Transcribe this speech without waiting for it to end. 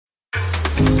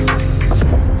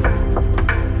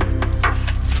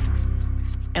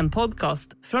en podcast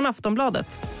från Aftonbladet.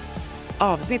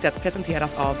 Avsnittet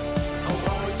presenteras av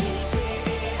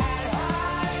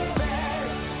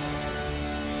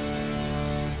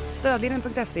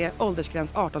Stödlinjen.se,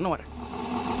 åldersgräns 18 år.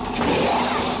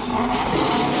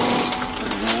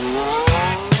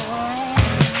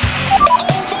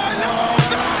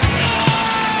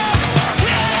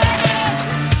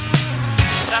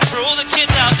 For all the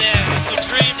kids out there who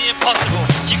dream the impossible,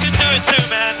 you can do it too,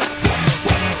 man.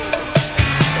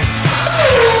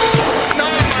 No,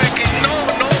 Mikey, no,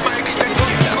 Mikey, that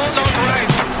was so not right.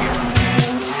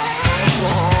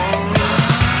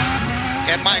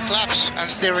 Get my claps and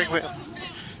steering wheel.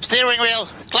 Steering wheel,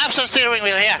 claps and steering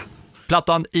wheel here.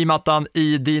 Plattan i mattan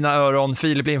i dina öron.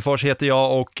 Filip Lindfors heter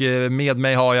jag och med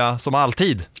mig har jag som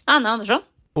alltid Anna Andersson.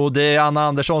 Och det är Anna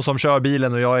Andersson som kör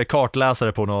bilen och jag är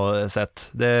kartläsare på något sätt.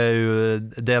 Det är ju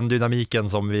den dynamiken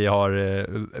som vi har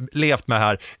levt med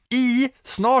här i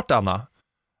snart, Anna,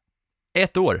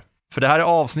 1 år. För det här är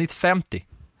avsnitt 50.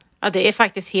 Ja, det är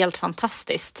faktiskt helt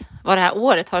fantastiskt vad det här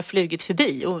året har flugit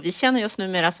förbi. Och vi känner oss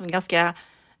numera som ganska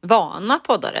vana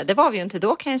poddare. Det var vi ju inte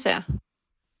då, kan jag säga.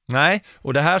 Nej,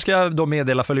 och det här ska jag då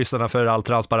meddela för lyssnarna för all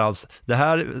transparens. Det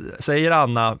här säger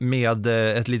Anna med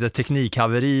ett litet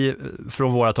teknikhaveri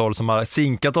från vårat håll som har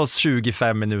sinkat oss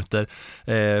 25 minuter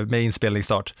med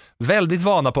inspelningsstart. Väldigt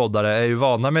vana poddare är ju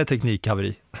vana med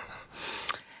teknikhaveri.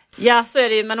 Ja, så är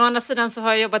det ju. Men å andra sidan så har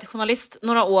jag jobbat journalist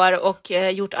några år och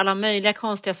gjort alla möjliga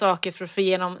konstiga saker för att få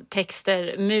igenom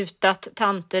texter, mutat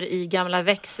tanter i gamla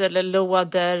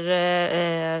växellådor,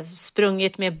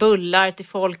 sprungit med bullar till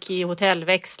folk i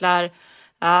hotellväxlar,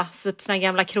 så såna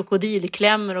gamla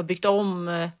krokodilklämmor och byggt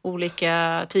om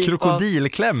olika typer av...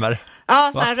 Krokodilklämmor?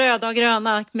 Ja, såna här röda och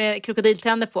gröna med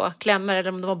krokodiltänder på, klämmor, eller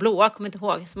om de var blåa, kommer inte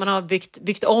ihåg. Så man har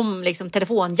byggt om liksom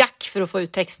telefonjack för att få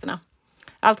ut texterna.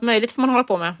 Allt möjligt får man hålla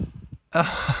på med.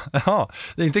 Ja,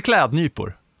 det är inte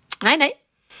klädnypor. Nej.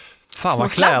 Fan, små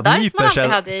vad sladdar klädnypor som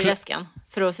man alltid hade i väskan.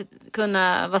 För att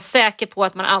kunna vara säker på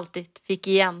att man alltid fick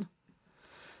igen.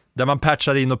 Där man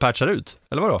patchar in och patchar ut,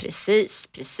 eller vadå?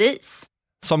 Precis.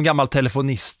 Som gammal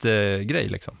telefonistgrej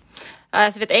liksom.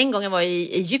 Alltså vet, en gång jag var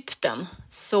i Egypten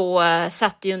så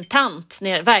satt ju en tant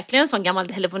ner, verkligen en sån gammal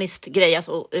telefonistgrej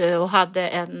alltså, och hade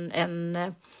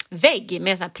en vägg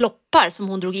med såna här ploppar som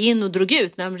hon drog in och drog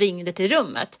ut när de ringde till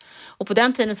rummet. Och på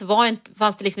den tiden så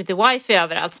fanns det liksom inte wifi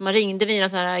överallt, så man ringde via en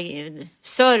sån här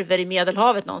server i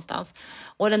Medelhavet någonstans.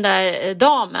 Och den där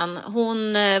damen,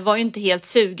 hon var ju inte helt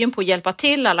sugen på att hjälpa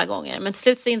till alla gånger. Men till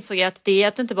slut så insåg jag att det är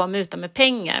att inte bara muta med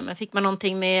pengar, men fick man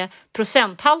någonting med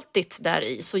procenthaltigt där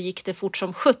i så gick det fort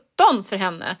som 17 för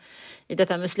henne i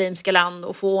detta muslimska land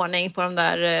och få ordning på de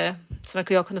där som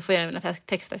jag kunde få igenom mina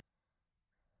texter.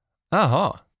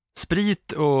 Aha.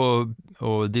 Sprit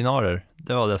och dinarer,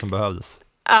 det var det som behövdes.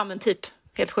 Ja, men typ.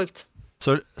 Helt sjukt.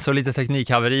 Så lite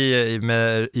teknikhaveri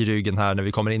i ryggen här när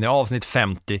vi kommer in i avsnitt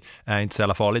 50 är inte så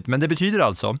jävla farligt. Men det betyder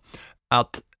alltså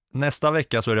att nästa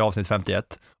vecka så är det avsnitt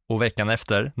 51 och veckan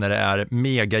efter, när det är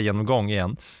mega genomgång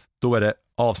igen, då är det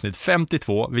avsnitt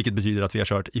 52, vilket betyder att vi har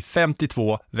kört i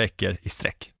 52 veckor i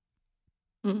sträck.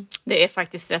 Det är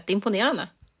faktiskt rätt imponerande.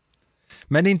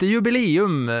 Men det är inte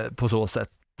jubileum på så sätt.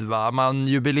 Va? Man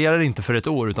jubilerar inte för ett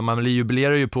år, utan man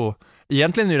jubilerar ju på...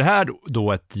 Egentligen är det här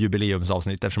då ett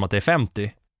jubileumsavsnitt eftersom att det är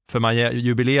 50. För man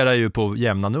jubilerar ju på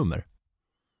jämna nummer.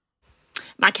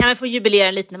 Man kan väl få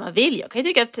jubilera lite när man vill. Jag kan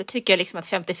ju tycka liksom att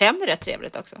 55 är rätt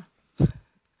trevligt också.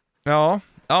 Ja,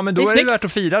 men då är det värt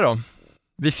att fira då.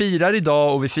 Vi firar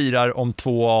idag och vi firar om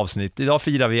 2 avsnitt. Idag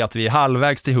firar vi att vi är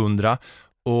halvvägs till 100.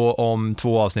 Och om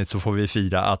 2 avsnitt så får vi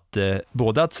fira att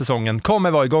både att säsongen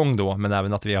kommer vara igång då, men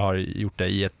även att vi har gjort det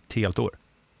i ett helt år.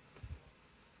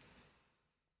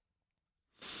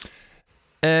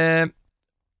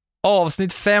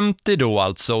 Avsnitt 50 då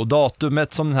alltså, och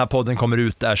datumet som den här podden kommer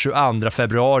ut är 22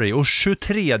 februari och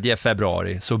 23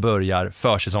 februari så börjar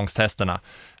försäsongstesterna.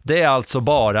 Det är alltså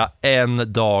bara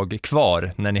en dag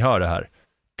kvar när ni hör det här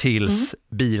tills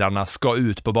bilarna ska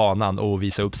ut på banan och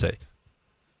visa upp sig.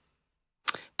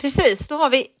 Precis, då har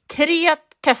vi 3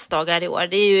 testdagar i år.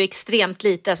 Det är ju extremt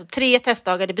lite. Alltså 3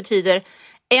 testdagar, det betyder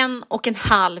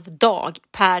 1,5 dag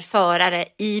per förare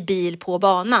i bil på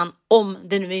banan. Om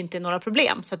det nu inte är några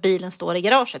problem så att bilen står i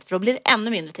garaget. För då blir det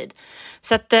ännu mindre tid.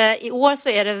 Så att i år så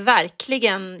är det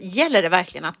gäller det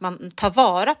verkligen att man tar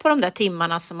vara på de där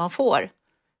timmarna som man får.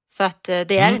 För att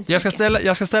det är inte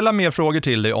jag ska ställa mer frågor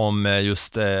till dig om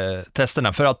just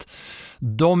testerna. För att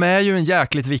de är ju en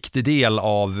jäkligt viktig del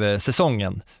av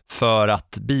säsongen. För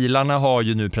att bilarna har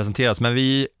ju nu presenterats. Men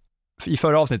i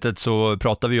förra avsnittet så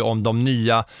pratade vi om de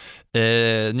nya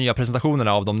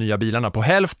presentationerna av de nya bilarna på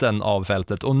hälften av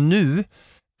fältet. Och nu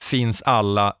finns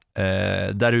alla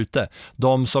där ute.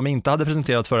 De som inte hade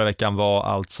presenterat förra veckan var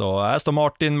alltså Aston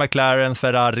Martin, McLaren,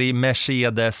 Ferrari,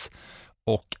 Mercedes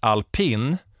och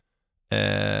Alpin.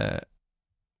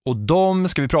 Och de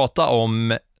ska vi prata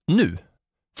om nu.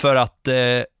 För att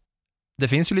det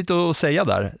finns ju lite att säga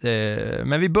där.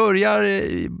 Men vi börjar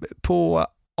på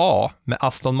A med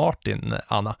Aston Martin,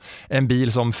 Anna. En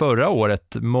bil som förra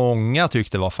året många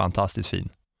tyckte var fantastiskt fin.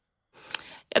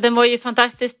 Ja, den var ju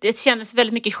fantastisk. Det kändes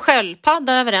väldigt mycket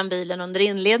sköldpadda över den bilen under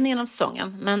inledningen av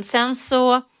säsongen. Men sen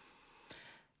så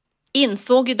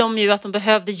insåg ju de ju att de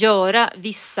behövde göra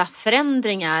vissa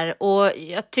förändringar. Och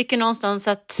jag tycker någonstans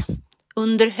att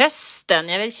under hösten,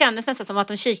 det kändes nästan som att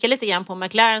de kikade lite grann på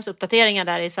McLarens uppdateringar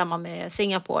där i samband med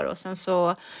Singapore. Och sen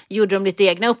så gjorde de lite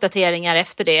egna uppdateringar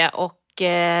efter det. Och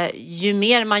ju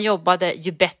mer man jobbade,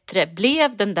 ju bättre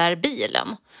blev den där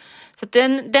bilen. Så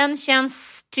den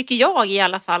känns, tycker jag i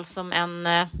alla fall, som en...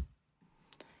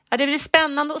 Ja, det blir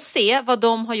spännande att se vad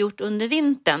de har gjort under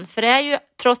vintern. För det är ju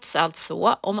trots allt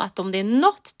så om det är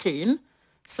något team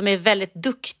som är väldigt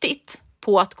duktigt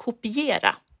på att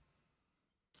kopiera,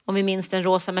 om vi minns den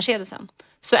rosa Mercedesen,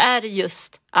 så är det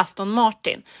just Aston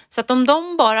Martin. Så att om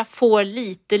de bara får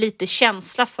lite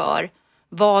känsla för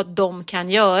vad de kan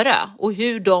göra och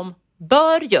hur de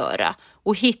bör göra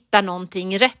och hitta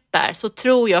någonting rätt där, så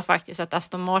tror jag faktiskt att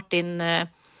Aston Martin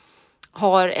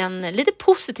har en lite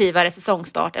positivare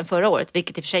säsongstart än förra året,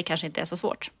 vilket i och för sig kanske inte är så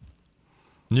svårt.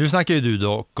 Nu snackar ju du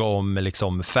dock om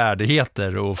liksom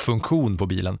färdigheter och funktion på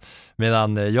bilen,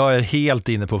 medan jag är helt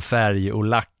inne på färg och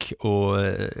lack och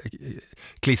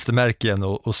klistermärken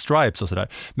och stripes och sådär.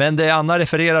 Men det Anna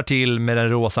refererar till med den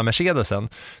rosa Mercedesen,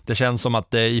 det känns som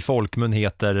att det i folkmun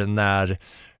heter när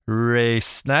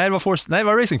det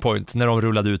var Racing Point när de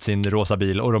rullade ut sin rosa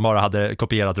bil och de bara hade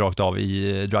kopierat rakt av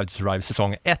i Drive to Survive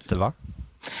säsong 1, va?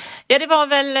 Ja, det var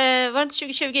det inte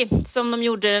 2020 som de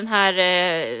gjorde den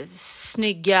här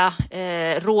snygga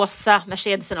rosa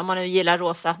Mercedesen, om man nu gillar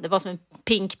rosa. Det var som en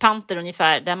Pink Panther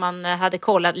ungefär, där man hade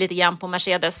kollat lite grann på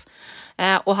Mercedes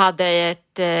och hade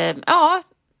ett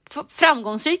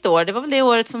framgångsrikt år. Det var väl det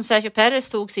året som Sergio Perez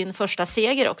tog sin första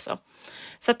seger också.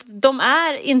 Så att de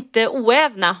är inte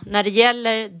oävna när det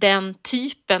gäller den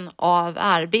typen av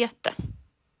arbete.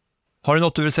 Har du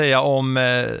något du vill säga om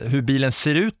hur bilen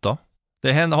ser ut då?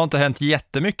 Det har inte hänt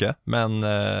jättemycket, men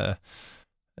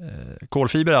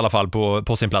kolfiber i alla fall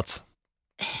på sin plats.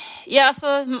 Ja, alltså,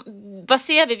 vad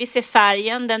ser vi? Vi ser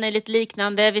färgen, den är lite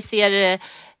liknande. Vi ser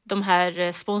de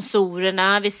här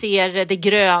sponsorerna, vi ser det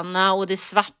gröna och det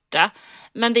svarta.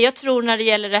 Men det jag tror när det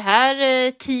gäller det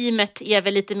här teamet är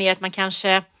väl lite mer att man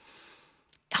kanske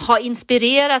har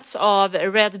inspirerats av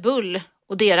Red Bull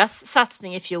och deras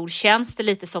satsning i fjol. Känns det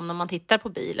lite som när man tittar på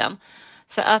bilen.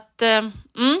 Så att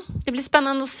det blir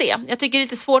spännande att se. Jag tycker det är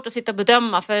lite svårt att sitta och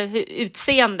bedöma, för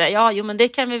utseende, men det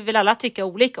kan vi väl alla tycka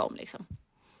olika om liksom.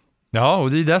 Ja,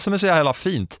 och det är det som är så jävla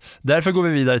fint. Därför går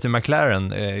vi vidare till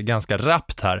McLaren ganska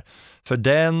rappt här. För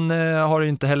den har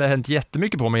inte heller hänt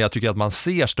jättemycket på, men jag tycker att man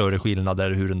ser större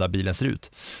skillnader hur den där bilen ser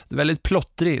ut. Det är väldigt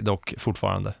plottrig dock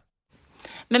fortfarande.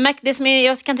 Men det som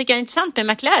jag kan tycka är intressant med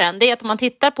McLaren, det är att om man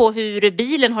tittar på hur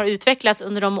bilen har utvecklats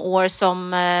under de år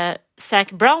som Zac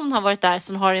Brown har varit där,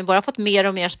 så har den bara fått mer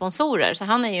och mer sponsorer. Så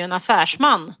han är ju en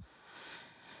affärsman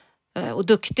och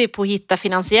duktig på att hitta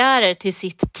finansiärer till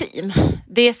sitt team.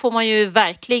 Det får man ju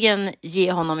verkligen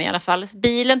ge honom i alla fall.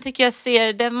 Bilen tycker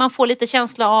jag man får lite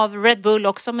känsla av Red Bull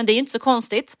också, men det är ju inte så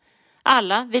konstigt.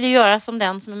 Alla vill ju göra som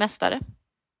den som är mästare.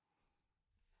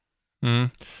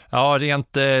 Ja,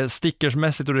 rent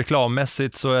stickersmässigt och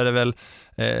reklammässigt så är det väl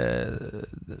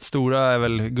stora är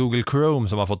väl Google Chrome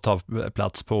som har fått ta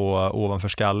plats på ovanför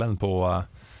skallen på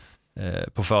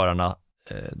förarna.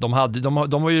 De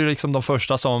var ju liksom de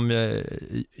första som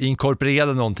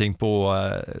inkorporerade någonting på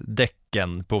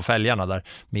däcken på fälgarna där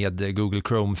med Google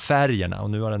Chrome-färgerna, och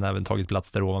nu har den även tagit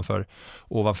plats där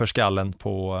ovanför skallen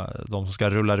på de som ska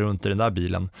rulla runt i den där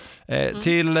bilen.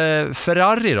 Till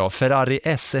Ferrari då, Ferrari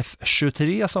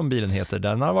SF23 som bilen heter,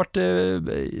 den har varit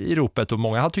i ropet och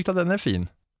många har tyckt att den är fin.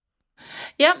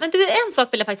 Ja, men en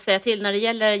sak vill jag faktiskt säga till när det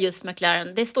gäller just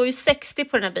McLaren. Det står ju 60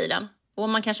 på den här bilen. Och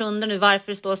om man kanske undrar nu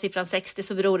varför det står siffran 60,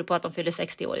 så beror det på att de fyller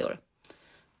 60 år i år.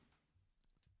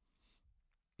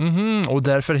 Och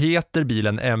därför heter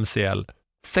bilen MCL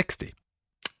 60.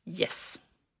 Yes.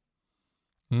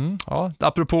 Ja,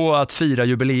 apropå att fira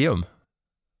jubileum.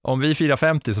 Om vi firar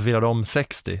 50 så firar de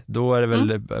 60. Då är det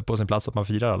väl på sin plats att man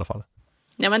firar i alla fall.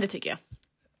 Ja, men det tycker jag.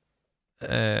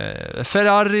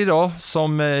 Ferrari då,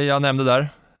 som jag nämnde där.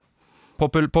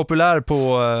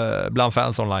 Populär bland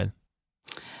fans online.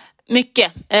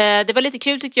 Mycket. Det var lite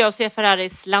kul tycker jag att se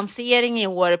Ferraris lansering i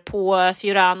år på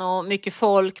Fiorano. Mycket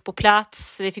folk på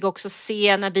plats. Vi fick också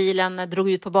se när bilen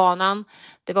drog ut på banan.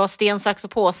 Det var sten, sax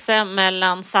och påse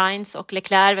mellan Sainz och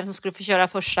Leclerc. Vem som skulle få köra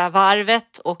första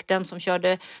varvet. Och den som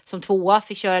körde som tvåa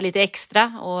fick köra lite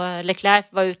extra. Och Leclerc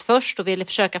var ut först och ville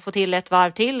försöka få till ett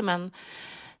varv till. Men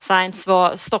Sainz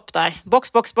var stopp där.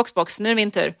 Box. Nu är det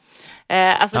min tur.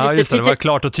 Just det var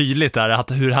klart och tydligt där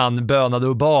att hur han bönade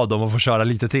och bad om att få köra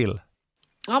lite till.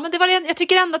 Ja, men jag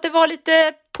tycker ändå att det var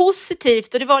lite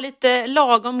positivt och det var lite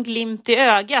lagom glimt i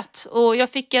ögat. Och jag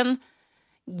fick en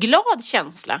glad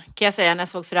känsla kan jag säga när jag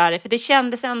såg Ferrari. För det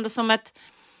kändes ändå som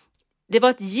det var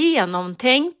ett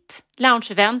genomtänkt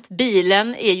lounge-event.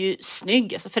 Bilen är ju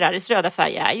snygg. Alltså Ferraris röda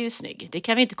färg är ju snygg. Det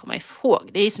kan vi inte komma ihåg.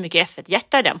 Det är ju så mycket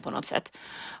F1-hjärta i den på något sätt.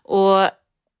 Och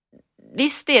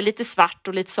visst, det är lite svart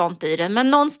och lite sånt i den.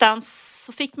 Men någonstans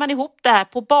så fick man ihop det här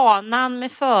på banan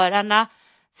med förarna,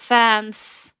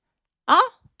 fans. Ja,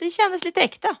 det kändes lite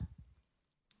äkta.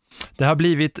 Det har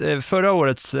blivit förra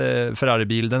årets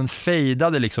Ferrari-bil, den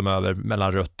fejdade liksom över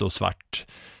mellan rött och svart.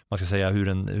 Man ska säga hur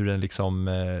den liksom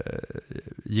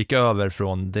gick över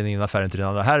från den ena färgen till den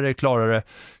andra. Här är det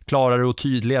klarare och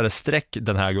tydligare streck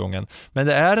den här gången. Men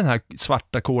det är den här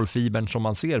svarta kolfibern som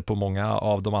man ser på många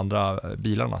av de andra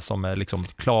bilarna som är liksom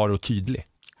klar och tydlig.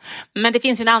 Men det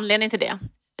finns ju en anledning till det.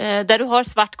 Där du har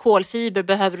svart kolfiber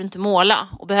behöver du inte måla.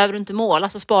 Och behöver du inte måla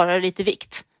så sparar du lite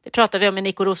vikt. Det pratade vi om med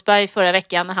Nico Rosberg förra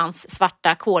veckan när hans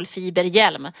svarta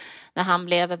kolfiberhjälm, när han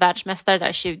blev världsmästare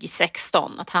där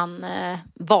 2016, att han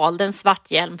valde en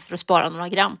svart hjälm för att spara några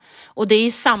gram. Och det är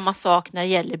ju samma sak när det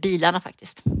gäller bilarna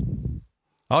faktiskt.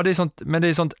 Ja, det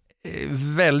är sånt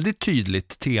väldigt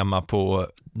tydligt tema på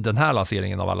den här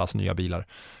lanseringen av allas nya bilar.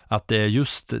 Att det är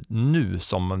just nu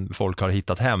som folk har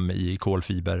hittat hem i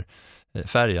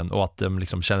kolfiberfärgen och att de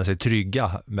liksom känner sig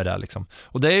trygga med det liksom.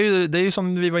 Och det är ju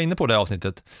som vi var inne på det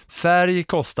avsnittet. Färg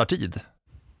kostar tid,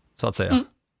 så att säga.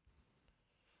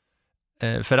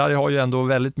 Ferrari har ju ändå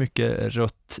väldigt mycket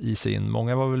rött i sin.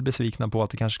 Många var väl besvikna på att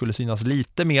det kanske skulle synas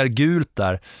lite mer gult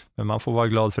där. Men man får vara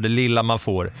glad för det lilla man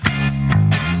får.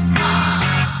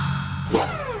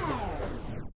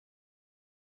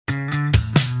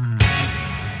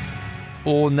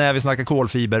 Och när vi snackar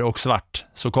kolfiber och svart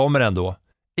så kommer ändå,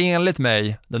 enligt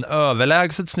mig, den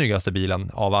överlägset snyggaste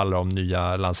bilen av alla de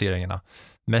nya lanseringarna.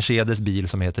 Mercedes bil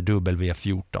som heter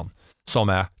W14, som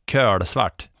är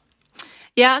kölsvart.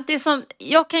 Ja,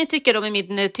 jag kan ju tycka då med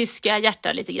min tyska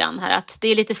hjärta lite grann här att det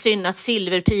är lite synd att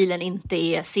silverpilen inte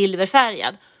är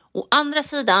silverfärgad. Å andra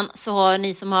sidan så har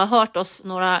ni som har hört oss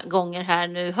några gånger här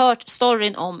nu hört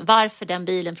storyn om varför den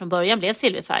bilen från början blev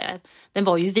silverfärgad. Den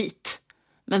var ju vit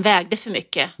men vägde för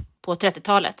mycket på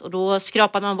 30-talet och då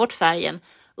skrapade man bort färgen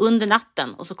under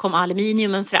natten och så kom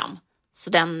aluminiumen fram så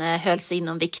den höll sig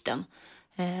inom vikten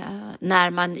när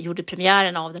man gjorde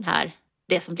premiären av den här,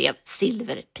 det som blev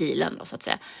silverpilen då, så att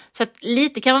säga. Så att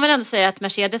lite kan man väl ändå säga att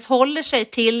Mercedes håller sig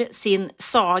till sin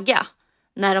saga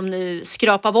när de nu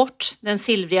skrapar bort den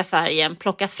silvriga färgen,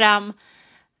 plockar fram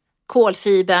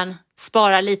kolfibern,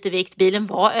 sparar lite vikt. Bilen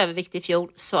var överviktig i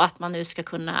fjol så att man nu ska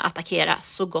kunna attackera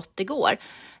så gott det går.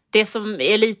 Det som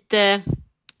är lite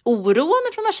oroande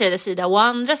från Mercedes sida å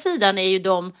andra sidan är ju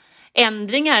de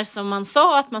ändringar som man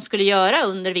sa att man skulle göra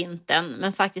under vintern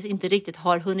men faktiskt inte riktigt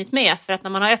har hunnit med. För att när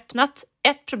man har öppnat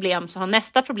ett problem så har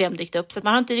nästa problem dykt upp. Så att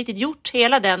man har inte riktigt gjort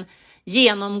hela den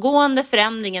genomgående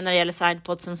förändringen när det gäller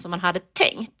sidepodsen som man hade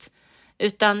tänkt.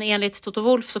 Utan enligt Toto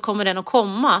Wolff så kommer den att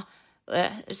komma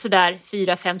sådär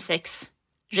 4, 5, 6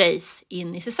 race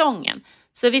in i säsongen.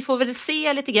 Så vi får väl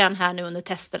se lite grann här nu under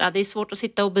testerna. Det är svårt att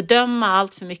sitta och bedöma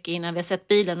allt för mycket innan vi har sett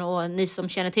bilen. Och ni som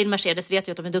känner till Mercedes vet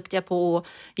ju att de är duktiga på att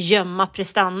gömma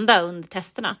prestanda under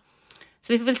testerna.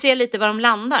 Så vi får väl se lite var de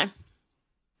landar.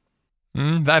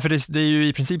 För det är ju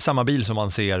i princip samma bil som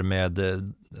man ser med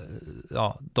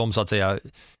de så att säga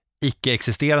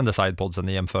icke-existerande sidepodsen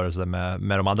i jämförelse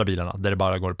med de andra bilarna där det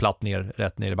bara går platt ner,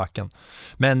 rätt ner i backen.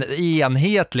 Men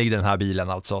enhetlig den här bilen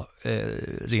alltså,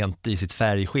 rent i sitt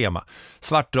färgschema.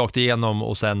 Svart rakt igenom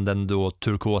och sen den då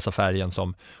turkosa färgen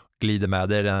som glider med.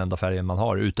 Det är den enda färgen man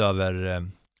har utöver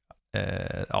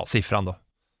siffran då.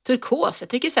 Turkos, jag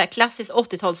tycker så här klassiskt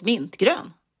 80-tals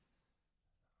mintgrön.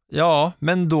 Ja,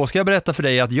 men då ska jag berätta för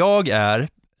dig att jag är,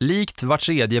 likt var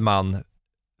tredje man,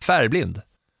 färgblind.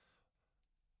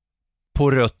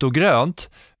 På rött och grönt,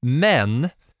 men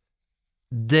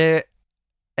det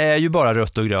är ju bara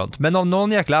rött och grönt. Men av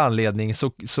någon jäkla anledning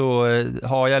så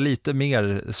har jag lite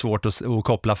mer svårt att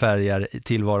koppla färger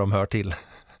till vad de hör till.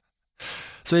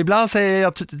 Så ibland säger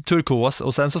jag turkos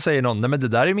och sen så säger någon, nej men det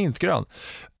där är mintgrön.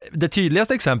 Det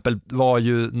tydligaste exemplet var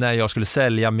ju när jag skulle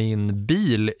sälja min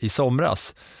bil i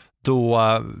somras. Då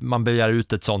man begär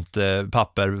ut ett sånt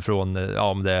papper från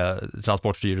om det är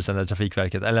Transportstyrelsen eller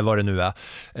Trafikverket eller vad det nu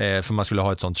är, för man skulle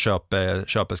ha ett sånt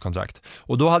köpeskontrakt.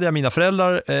 Och då hade jag mina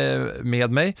föräldrar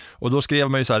med mig och då skrev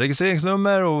man ju så här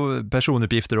registreringsnummer och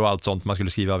personuppgifter och allt sånt man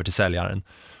skulle skriva över till säljaren.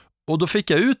 Och då fick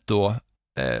jag ut då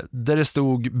där det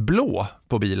stod blå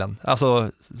på bilen.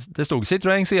 Alltså det stod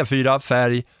Citroën C4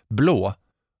 färg blå.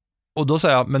 Och då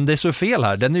sa jag, men det är så fel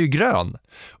här, den är ju grön.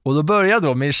 Och då började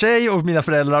då min tjej och mina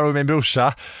föräldrar och min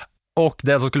brorsa och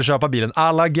den som skulle köpa bilen.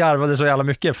 Alla garvade så jävla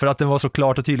mycket för att den var så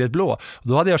klart och tydligt blå.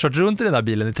 Då hade jag kört runt i den här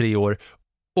bilen i 3 år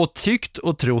och tyckt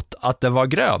och trott att den var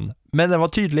grön. Men den var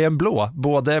tydligen blå,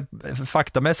 både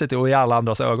faktamässigt och i alla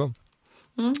andras ögon.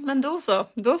 Men då så.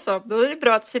 Då är det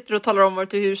bra att du sitter och talar om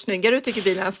hur snygga du tycker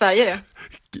bilen i Sverige är.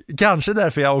 Kanske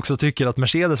därför jag också tycker att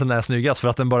Mercedesen är snyggast, för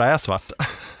att den bara är svart.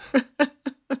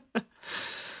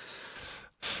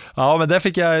 Ja, men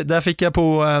där fick jag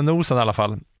på nosen i alla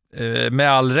fall.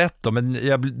 Med all rätt då, men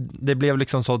det blev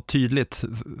liksom så tydligt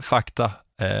fakta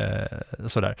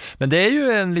sådär. Men det är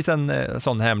ju en liten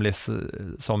sån hemlis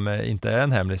som inte är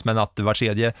en hemlis, men att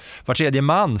var tredje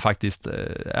man faktiskt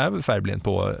är färgblind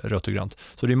på rött och grönt.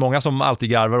 Så det är många som alltid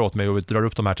garvar åt mig och drar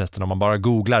upp de här testerna. Om man bara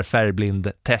googlar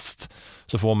färgblindtest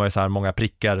så får man ju så här många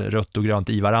prickar rött och grönt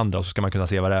i varandra och så ska man kunna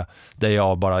se vad det är. Där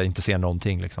jag bara inte ser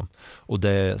någonting liksom. Och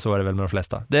så är det väl med de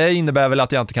flesta. Det innebär väl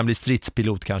att jag inte kan bli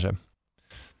stridspilot kanske.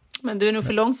 Men du är nog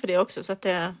för lång för det också, så att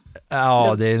det...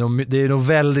 Ja, det är nog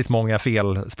väldigt många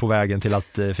fel på vägen till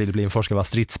att Filip Lindfors ska vara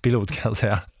stridspilot, kan jag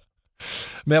säga.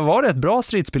 Men jag var rätt bra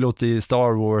stridspilot i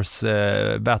Star Wars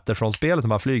Battlefront-spelet när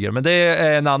man flyger. Men det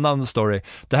är en annan story.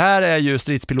 Det här är ju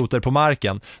stridspiloter på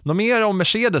marken. Något mer om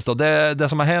Mercedes då? Det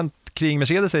som har hänt kring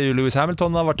Mercedes är ju Lewis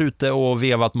Hamilton har varit ute och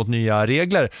vevat mot nya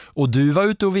regler. Och du var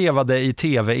ute och vevade i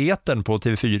tv-etern på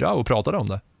TV4 och pratade om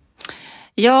det.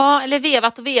 Ja, eller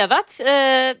vevat och vevat.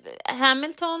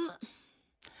 Hamilton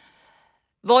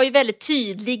var ju väldigt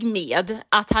tydlig med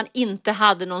att han inte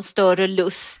hade någon större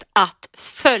lust att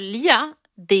följa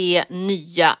det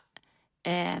nya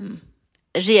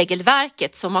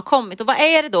regelverket som har kommit. Och vad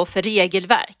är det då för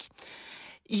regelverk?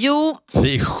 Jo...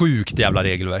 Det är sjukt jävla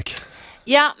regelverk.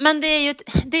 Ja, men det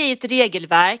är ju ett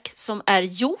regelverk som är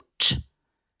gjort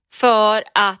för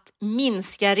att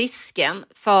minska risken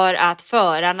för att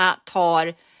förarna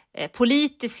tar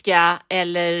politiska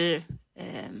eller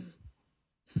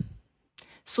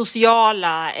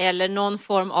sociala eller någon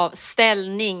form av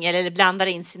ställning eller blandar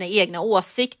in sina egna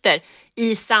åsikter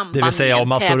i samband med... Det vill säga om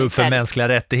man står upp för mänskliga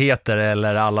rättigheter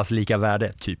eller allas lika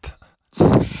värde, typ.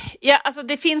 Ja, alltså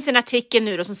det finns en artikel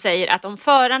nu då som säger att om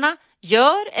förarna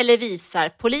gör eller visar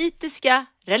politiska,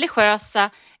 religiösa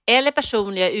eller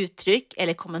personliga uttryck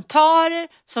eller kommentarer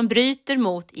som bryter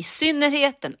mot i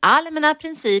synnerhet den allmänna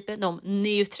principen om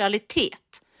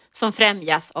neutralitet som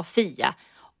främjas av FIA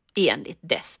enligt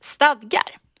dess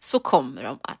stadgar, så kommer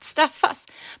de att straffas.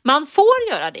 Man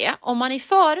får göra det om man i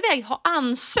förväg har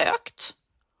ansökt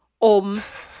om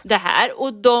det här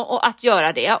och att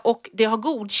göra det, och det har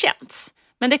godkänts.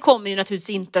 Men det kommer ju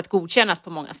naturligtvis inte att godkännas på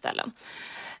många ställen.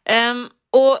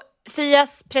 Och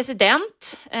FIAs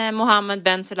president Mohammed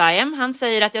Ben Sulayem, han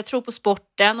säger att jag tror på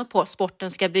sporten och på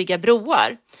sporten ska bygga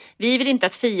broar. Vi vill inte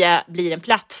att FIA blir en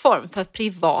plattform för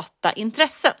privata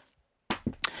intressen.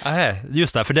 Nej,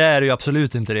 just det, för det är det ju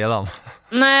absolut inte redan.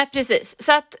 Nej, precis.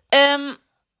 Så att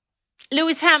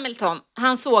Lewis Hamilton,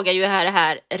 han sågar ju det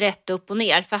här rätt upp och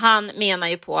ner, för han menar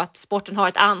ju på att sporten har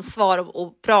ett ansvar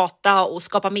att prata och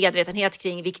skapa medvetenhet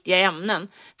kring viktiga ämnen,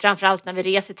 framförallt när vi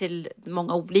reser till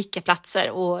många olika platser,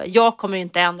 och jag kommer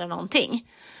inte ändra någonting.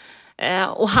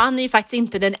 Och han är ju faktiskt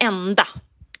inte den enda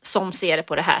som ser det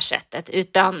på det här sättet,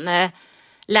 utan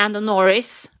Lando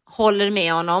Norris håller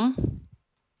med honom,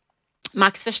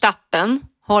 Max Verstappen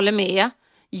håller med,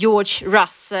 George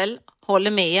Russell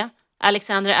håller med,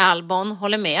 Alexander Albon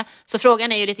håller med. Så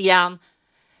frågan är ju lite grann,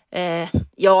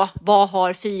 vad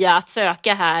har FIA att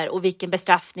söka här och vilken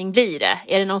bestraffning blir det?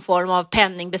 Är det någon form av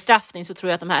penningbestraffning, så tror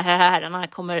jag att de här herrarna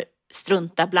kommer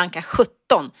strunta blanka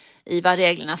 17 i vad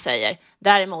reglerna säger.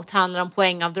 Däremot handlar det om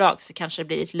poängavdrag, så kanske det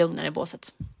blir lite lugnare i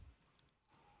båset.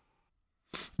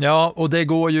 Ja, och det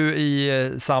går ju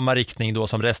i samma riktning då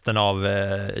som resten av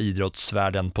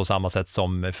idrottsvärlden, på samma sätt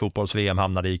som fotbolls-VM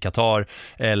hamnade i Qatar,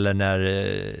 eller när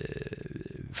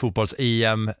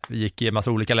fotbolls-EM gick i en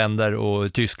massa olika länder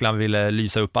och Tyskland ville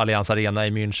lysa upp Allianz Arena i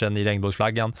München i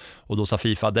regnbågsflaggan, och då sa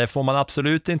FIFA, det får man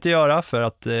absolut inte göra för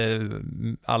att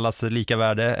allas lika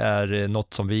värde är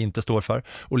något som vi inte står för.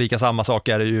 Och lika samma sak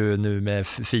är det ju nu med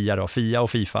FIA och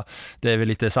FIFA. Det är väl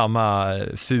lite samma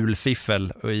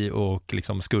fulfiffel och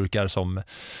liksom skurkar som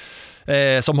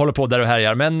håller på där och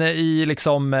härjar. Men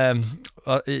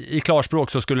i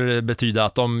klarspråk så skulle det betyda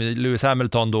att om Lewis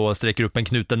Hamilton då sträcker upp en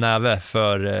knuten näve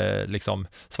för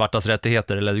svartas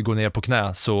rättigheter eller går ner på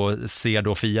knä, så ser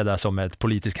då FIA det som ett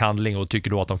politisk handling och tycker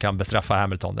då att de kan bestraffa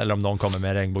Hamilton, eller om någon kommer med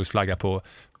en regnbågsflagga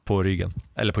på ryggen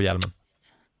eller på hjälmen.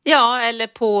 Ja, eller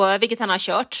på vilket han har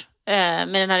kört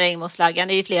med den här regnbågsflaggan.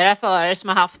 Det är ju flera förare som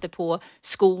har haft det på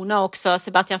skorna också.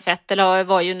 Sebastian Vettel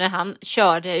var ju när han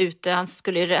körde ute, han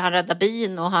rädda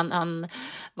bin och han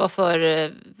var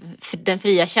för den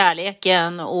fria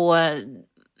kärleken och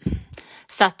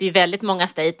satte ju väldigt många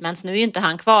statements. Nu är ju inte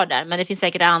han kvar där, men det finns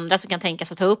säkert andra som kan tänka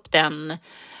sig att ta upp den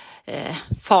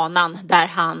fanan där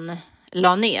han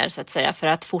la ner, så att säga, för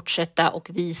att fortsätta och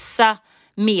visa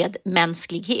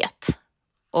medmänsklighet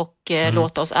och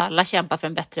låta oss alla kämpa för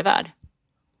en bättre värld.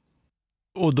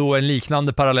 Och då en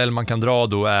liknande parallell man kan dra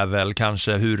då är väl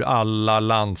kanske hur alla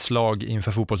landslag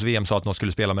inför fotbolls-VM sa att de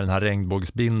skulle spela med den här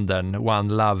regnbågsbindern,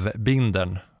 One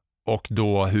Love-bindern. Och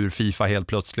då hur FIFA helt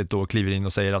plötsligt då kliver in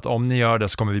och säger att om ni gör det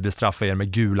så kommer vi bestraffa er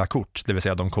med gula kort. Det vill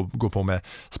säga att de går på med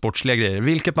sportsliga grejer.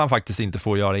 Vilket man faktiskt inte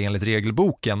får göra enligt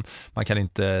regelboken. Man kan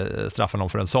inte straffa någon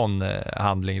för en sån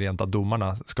handling, rent att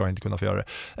domarna ska inte kunna få göra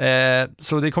det.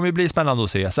 Så det kommer ju bli spännande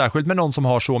att se. Särskilt med någon som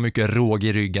har så mycket råg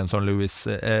i ryggen som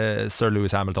Sir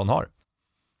Lewis Hamilton har.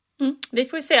 Vi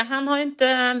får ju se. Han har ju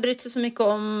inte brytt sig så mycket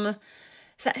om...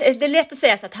 Det är lätt att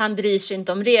säga så att han bryr sig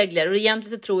inte om regler, och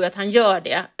egentligen så tror jag att han gör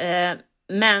det.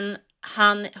 Men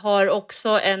han har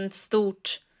också en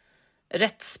stort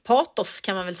rättspatos,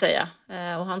 kan man väl säga.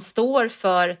 Och han står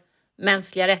för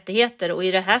mänskliga rättigheter, och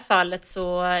i det här fallet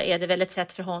så är det väl ett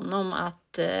sätt för honom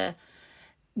att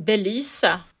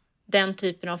belysa den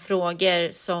typen av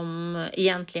frågor som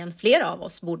egentligen flera av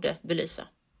oss borde belysa.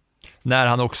 När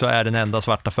han också är den enda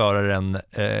svarta föraren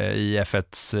i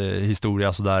F1s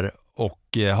historia sådär,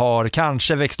 och har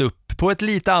kanske växt upp på ett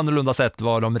lite annorlunda sätt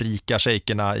vad de rika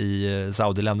shejkerna i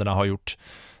Saudi-länderna har gjort,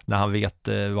 när han vet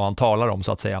vad han talar om,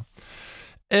 så att säga.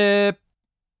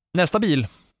 Nästa bil,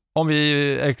 om vi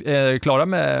är klara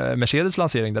med Mercedes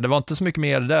lansering där, det var inte så mycket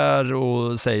mer där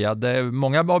att säga.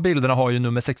 Många av bilderna har ju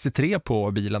nummer 63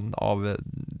 på bilen av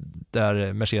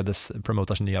där Mercedes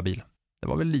promotar sin nya bil. Det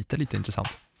var väl lite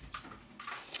intressant.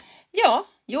 Ja,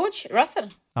 George Russell.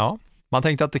 Ja. Man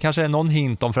tänkte att det kanske är någon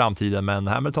hint om framtiden, men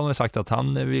Hamilton har sagt att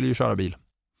han vill ju köra bil.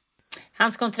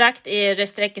 Hans kontrakt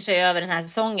sträcker sig över den här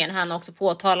säsongen. Han har också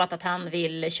påtalat att han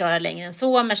vill köra längre än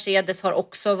så. Mercedes har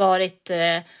också varit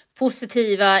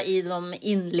positiva i de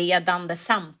inledande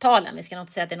samtalen. Vi ska nog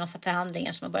inte säga att det är några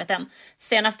förhandlingar som har börjat än.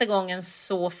 Senaste gången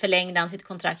så förlängde han sitt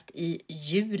kontrakt i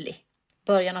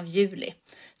början av juli.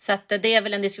 Så att det är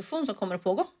väl en diskussion som kommer att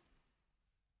pågå.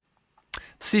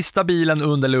 Sista bilen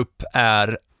under lupp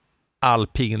är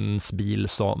Alpins bil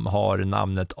som har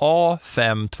namnet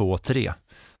A523,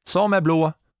 som är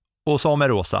blå och som är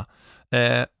rosa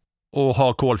och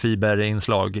har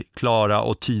kolfiberinslag, klara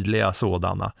och tydliga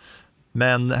sådana.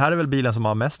 Men här är väl bilen som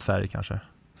har mest färg kanske.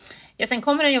 Ja, sen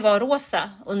kommer den ju vara rosa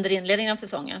under inledningen av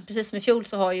säsongen. Precis som i fjol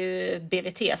så har ju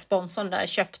BVT, sponsorn där,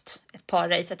 köpt ett par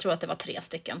race, jag tror att det var 3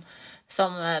 stycken,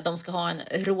 som de ska ha en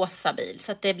rosa bil.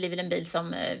 Så att det blir väl en bil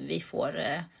som vi får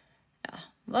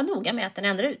vara noga med att den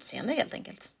ändrar utseende helt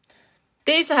enkelt.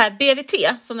 Det är ju så här,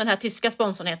 BVT, som den här tyska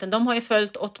sponsorn heter, de har ju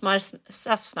följt Ottmar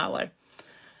Safnauer.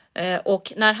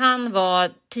 Och när han var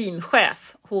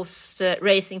teamchef hos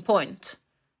Racing Point,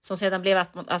 som sedan blev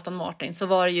Aston Martin, så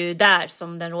var det ju där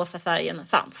som den rosa färgen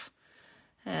fanns.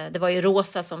 Det var ju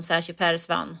rosa som Sergio Perez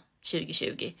vann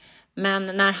 2020. Men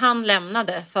när han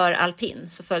lämnade för Alpin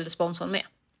så följde sponsorn med.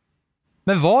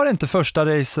 Men var det inte första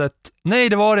racet? Nej,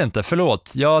 det var det inte.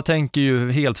 Förlåt. Jag tänker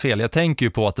ju helt fel. Jag tänker ju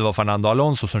på att det var Fernando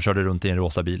Alonso som körde runt i en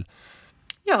rosa bil.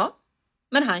 Ja,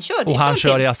 men han körde ju. Och han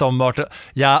kör i Aston Martin.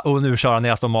 Ja, och nu kör han i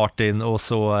Aston Martin och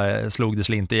så slog det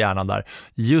slint i hjärnan där.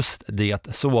 Just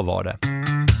det, så var det.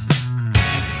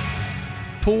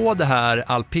 På det här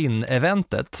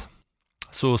Alpin-eventet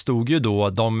så stod ju då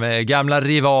de gamla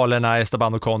rivalerna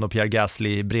Esteban Ocon och Pierre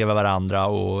Gasly bredvid varandra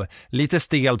och lite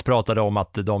stelt pratade om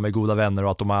att de är goda vänner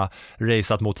och att de har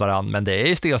raceat mot varandra. Men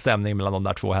det är stel stämning mellan de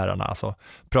där två herrarna. Alltså,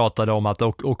 pratade om att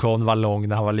Ocon var lång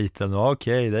när han var liten.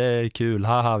 Okej, det är kul.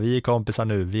 Haha, vi är kompisar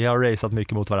nu. Vi har raceat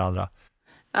mycket mot varandra.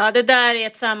 Ja, det där är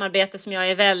ett samarbete som jag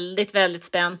är väldigt, väldigt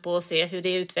spänd på att se hur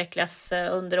det utvecklas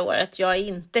under året. Jag är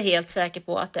inte helt säker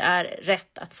på att det är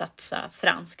rätt att satsa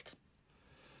franskt.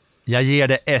 Jag ger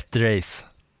det ett race.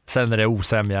 Sen är det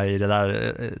osämja i det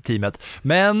där teamet.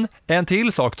 Men en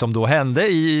till sak som då hände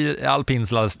i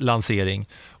alpins lansering,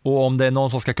 och om det är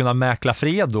någon som ska kunna mäkla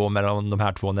fred då mellan de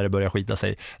här två när det börjar skita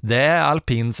sig, det är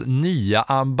alpins nya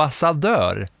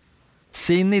ambassadör,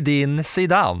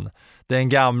 Zidane. Den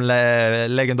gamla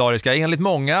legendariska, enligt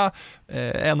många,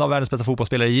 en av världens bästa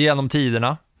fotbollsspelare genom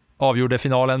tiderna. Avgjorde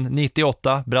finalen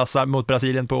 98 mot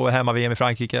Brasilien på hemma-VM i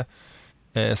Frankrike.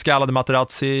 Skallade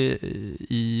Materazzi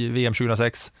i VM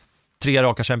 2006. 3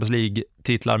 raka Champions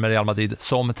League-titlar med Real Madrid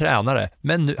som tränare.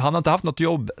 Men nu, han har inte haft något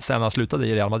jobb sedan han slutade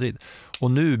i Real Madrid.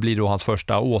 Och nu blir då hans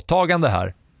första åtagande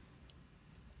här.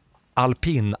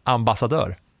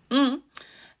 Alpin-ambassadör.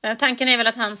 Tanken är väl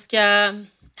att han ska...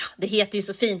 Det heter ju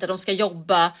så fint att de ska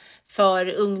jobba för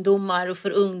ungdomar och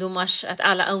för ungdomars, att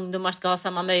alla ungdomar ska ha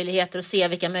samma möjligheter och se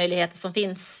vilka möjligheter som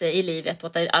finns i livet,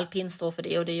 och att alpin står för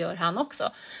det, och det gör han också.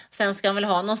 Sen ska han väl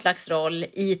ha någon slags roll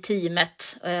i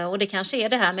teamet, och det kanske är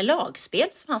det här med lagspel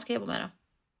som han ska jobba med då.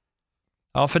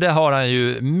 Ja, för det har han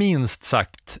ju minst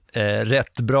sagt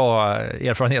rätt bra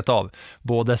erfarenhet av.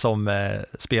 Både som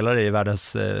spelare i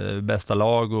världens bästa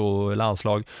lag och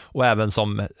landslag, och även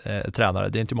som tränare.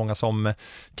 Det är inte många som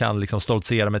kan liksom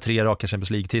stoltsera med 3 raka Champions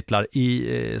League-titlar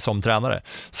som tränare.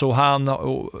 Så han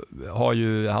har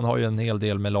ju en hel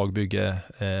del med lagbygge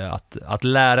att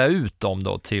lära ut dem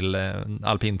då till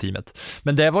alpinteamet.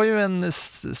 Men det var ju en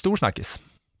stor snackis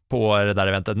på det där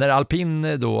eventet. När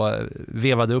alpin då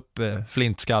vevade upp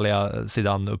flintskalliga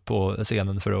Zidane upp på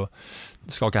scenen för att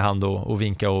skaka hand och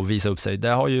vinka och visa upp sig. Det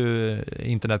har ju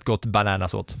internet gått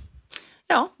bananas åt.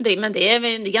 Ja, men det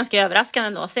är ganska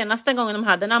överraskande då. Senaste gången de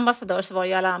hade en ambassadör så var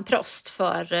ju Alain Prost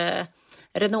för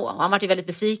Renault. Han var ju väldigt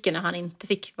besviken när han inte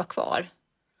fick vara kvar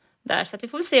där. Så att vi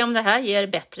får se om det här ger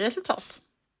bättre resultat.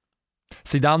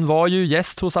 Zidane var ju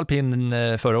gäst hos alpin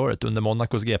förra året under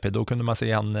Monacos GP. Då kunde man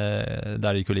se han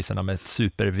där i kulisserna med ett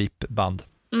super-VIP-band.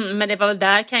 Men det var väl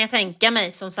där, kan jag tänka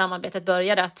mig, som samarbetet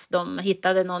började, att de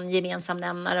hittade någon gemensam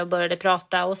nämnare och började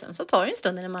prata, och sen så tar det en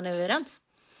stund när man är överens.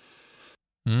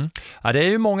 Ja, det är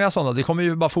ju många sådana. Det kommer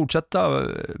ju bara fortsätta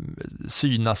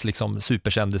synas liksom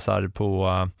superkändisar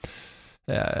på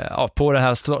den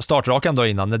här startrakan då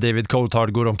innan, när David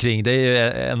Coulthard går omkring. Det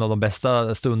är en av de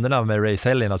bästa stunderna med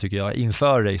racehelgerna tycker jag,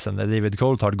 inför racen, när David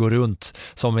Coulthard går runt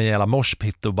som en jävla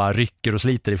morspit och bara rycker och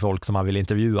sliter i folk som han vill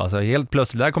intervjua. Så helt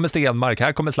plötsligt, där kommer Stenmark,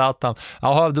 här kommer Zlatan.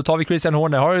 Jaha, då tar vi Christian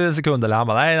Horner, har du en sekund? Eller han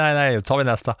bara, nej, tar vi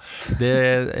nästa.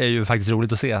 Det är ju faktiskt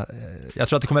roligt att se. Jag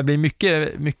tror att det kommer bli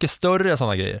mycket, mycket större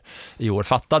sådana grejer i år.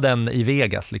 Fatta den i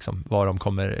Vegas liksom, var de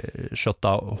kommer kötta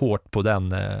hårt på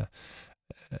den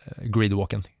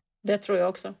gridwalken. Det tror jag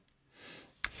också.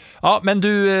 Ja, men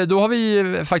då har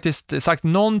vi faktiskt sagt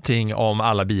någonting om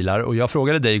alla bilar, och jag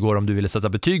frågade dig igår om du ville sätta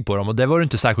betyg på dem, och det var du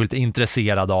inte särskilt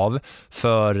intresserad av,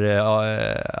 för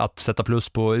att sätta plus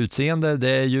på utseende, det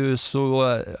är ju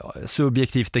så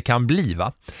subjektivt det kan bli,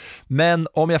 va? Men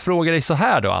om jag frågar dig så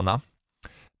här då, Anna,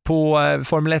 på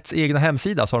Formel 1:s egna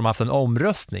hemsida så har de haft en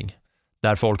omröstning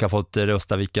där folk har fått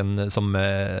rösta vilken som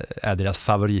är deras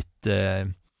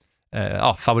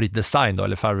favoritdesign då,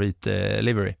 eller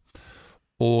favoritlivery.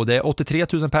 Och det är 83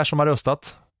 000 personer som har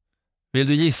röstat. Vill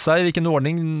du gissa i vilken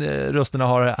ordning rösterna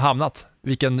har hamnat?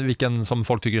 Vilken som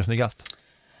folk tycker är snyggast?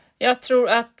 Jag tror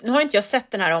att, nu har inte jag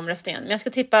sett den här omröstningen, men jag ska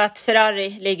tippa att Ferrari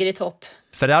ligger i topp.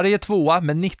 Ferrari är 2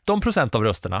 med 19% av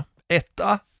rösterna. 1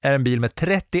 är en bil med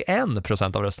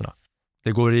 31% av rösterna.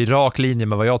 Det går i rak linje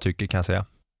med vad jag tycker, kan jag säga.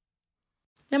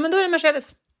 Ja, men då är det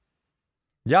Mercedes.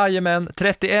 Jajamän,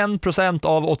 31%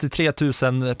 av 83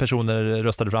 000 personer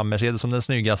röstade fram Mercedes som den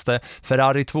snyggaste.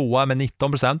 Ferrari 2 med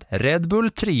 19%. Red Bull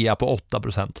 3 på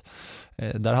 8%.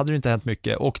 Där hade det inte hänt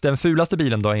mycket. Och den fulaste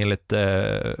bilen då enligt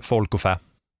folk och fä?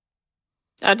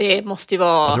 Ja, det måste ju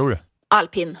vara... Vad tror du?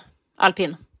 Alpin.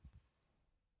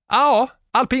 Ja,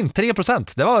 Alpin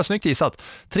 3%. Det var snyggt gissat.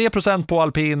 3% på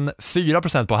Alpin,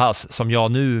 4% på Haas, som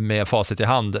jag nu med facit i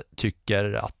hand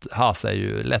tycker att Haas är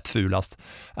ju lätt fulast.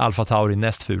 Alfa Tauri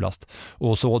näst fulast.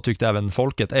 Och så tyckte även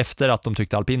folket, efter att de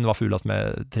tyckte Alpin var fulast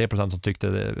med 3% som tyckte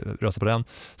rösta på den.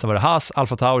 Sen var det Haas,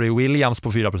 Alfa Tauri, Williams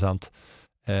på 4%.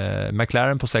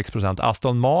 McLaren på 6%.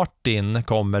 Aston Martin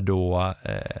kommer då...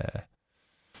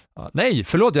 Nej,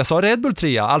 förlåt, jag sa Red Bull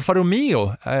 3. Alfa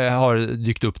Romeo har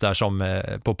dykt upp där som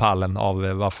på pallen av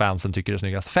vad fansen tycker är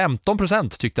snyggast.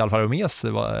 15% tyckte Alfa Romeo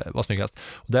var snyggast.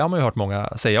 Och det har man ju hört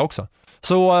många säga också.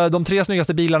 Så de 3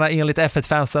 snyggaste bilarna enligt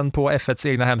F1-fansen på F1s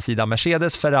egna hemsida: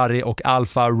 Mercedes, Ferrari och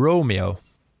Alfa Romeo.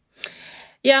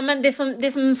 Ja, men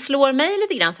det som slår mig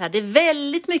lite grann så här, det är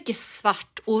väldigt mycket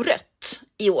svart och rött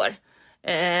i år.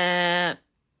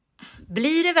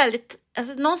 Blir det väldigt,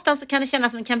 alltså någonstans så kan det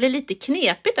kännas som det kan bli lite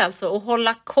knepigt alltså att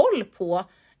hålla koll på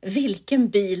vilken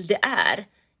bil det är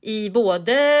i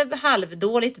både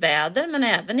halvdåligt väder men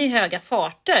även i höga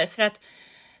farter, för att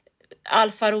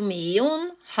Alfa Romeo,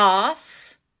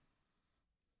 Haas,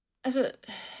 alltså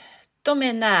de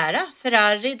är nära.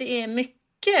 Ferrari, det är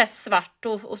mycket svart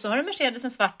och så har du Mercedes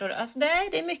en svart, alltså det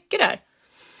är mycket där.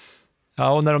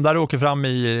 Ja, och när de där åker fram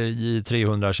i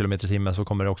 300 km/h så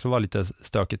kommer det också vara lite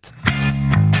stökigt.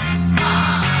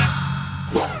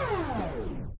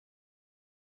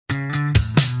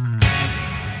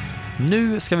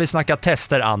 Nu ska vi snacka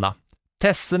tester, Anna.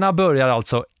 Testerna börjar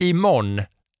alltså imorgon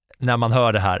när man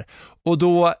hör det här. Och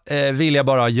då vill jag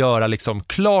bara göra liksom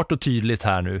klart och tydligt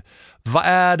här nu. Vad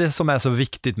är det som är så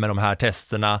viktigt med de här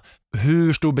testerna?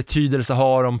 Hur stor betydelse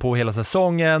har de på hela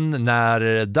säsongen? När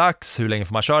är det dags? Hur länge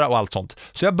får man köra? Och allt sånt.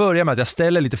 Så jag börjar med att jag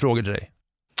ställer lite frågor till dig.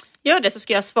 Gör det, så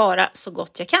ska jag svara så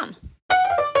gott jag kan.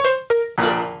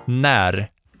 När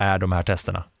är de här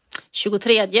testerna?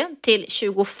 23 till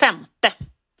 25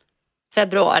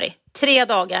 februari. 3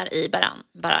 dagar i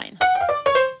Bahrain.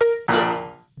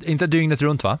 Inte dygnet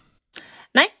runt, va?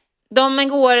 Nej, de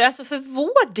går, alltså för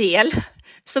vår del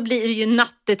så blir det ju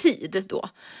nattetid då.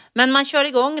 Men man kör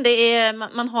igång,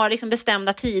 man har liksom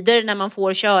bestämda tider när man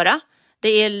får köra. Det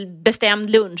är bestämd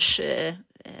lunch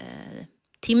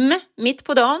timme mitt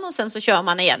på dagen och sen så kör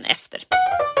man igen efter.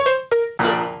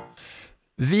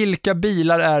 Vilka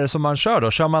bilar är det som man kör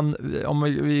då? Kör man, om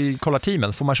vi kollar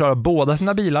teamen, får man köra båda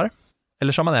sina bilar?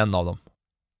 Eller kör man en av dem?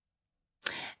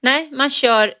 Nej, man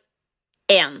kör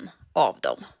en av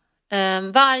dem.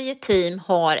 Varje team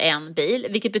har en bil,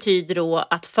 vilket betyder då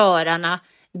att förarna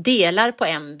delar på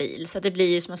en bil. Så att det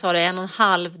blir ju, som jag sa,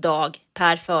 1,5 dag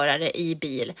per förare i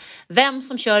bil. Vem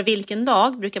som kör vilken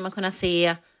dag brukar man kunna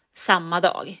se samma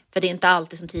dag. För det är inte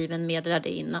alltid som teamen meddelar det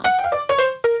innan.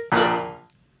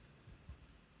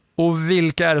 Och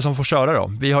vilka är det som får köra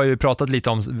då? Vi har ju pratat lite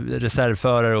om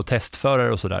reservförare och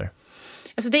testförare och sådär.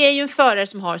 Alltså det är ju en förare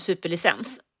som har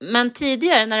superlicens. Men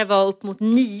tidigare när det var upp mot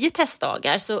 9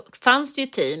 testdagar så fanns det ju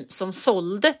team som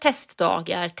sålde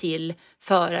testdagar till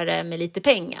förare med lite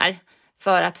pengar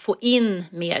för att få in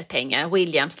mer pengar.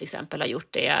 Williams till exempel har gjort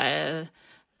det.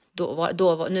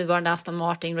 Nuvarande Aston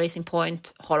Martin, Racing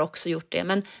Point har också gjort det.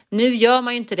 Men nu gör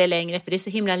man ju inte det längre för det är så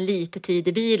himla lite tid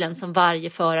i bilen som varje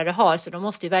förare har. Så de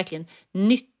måste ju verkligen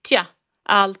nyttja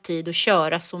all tid och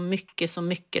köra så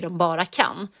mycket de bara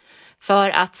kan. För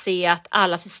att se att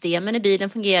alla systemen i bilen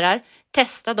fungerar.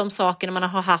 Testa de sakerna man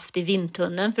har haft i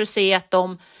vindtunneln för att se att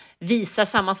de visar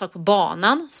samma sak på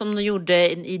banan som de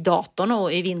gjorde i datorn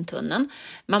och i vindtunneln.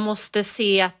 Man måste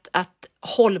se att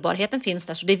hållbarheten finns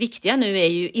där. Så det viktiga nu är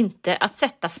ju inte att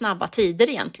sätta snabba tider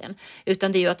egentligen.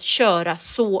 Utan det är ju att köra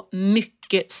så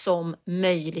mycket som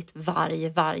möjligt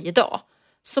varje dag.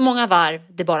 Så många varv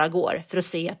det bara går för att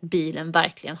se att bilen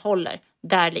verkligen håller.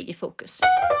 Där ligger fokus.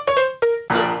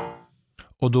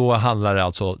 Och då handlar det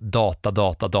alltså data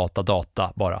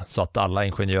bara, så att alla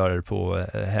ingenjörer på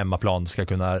hemmaplan ska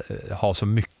kunna ha så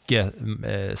mycket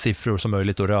siffror som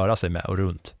möjligt att röra sig med och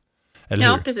runt. Eller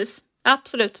hur? Ja, precis.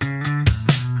 Absolut.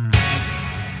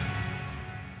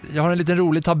 Jag har en liten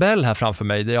rolig tabell här framför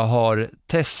mig där jag har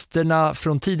testerna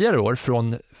från tidigare år,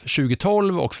 från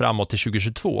 2012 och framåt till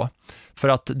 2022. För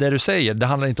att det du säger, det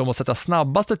handlar inte om att sätta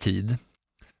snabbaste tid.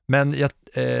 Men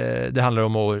det handlar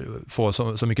om att få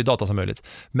så mycket data som möjligt.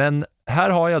 Men här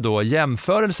har jag då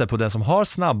jämförelse på den som har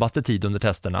snabbaste tid under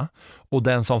testerna och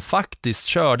den som faktiskt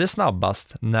körde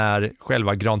snabbast när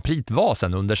själva Grand Prix var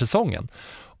sen under säsongen.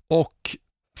 Och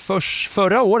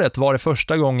förra året var det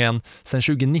första gången sedan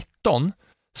 2019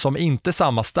 som inte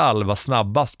samma stall var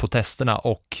snabbast på testerna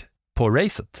och på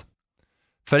racet.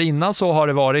 För innan så har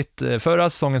det varit, förra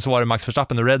säsongen så var det Max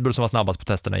Verstappen och Red Bull som var snabbast på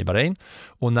testerna i Bahrain.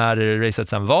 Och när racet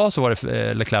sen var så var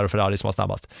det Leclerc och Ferrari som var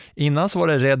snabbast. Innan så var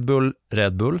det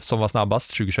Red Bull som var snabbast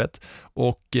 2021.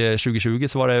 Och 2020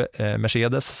 så var det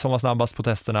Mercedes som var snabbast på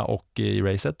testerna och i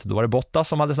racet. Då var det Bottas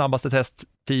som hade snabbaste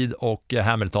testtid och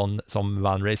Hamilton som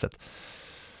vann racet.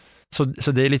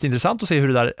 Så det är lite intressant att se hur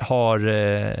det där har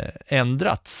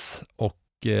ändrats och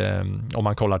om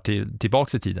man kollar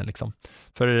tillbaka i tiden liksom.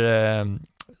 För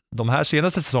de här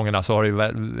senaste säsongerna så har det ju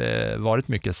varit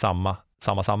mycket samma.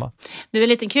 Du, en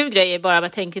liten kul grej bara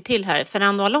jag tänker till här.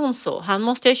 Fernando Alonso, han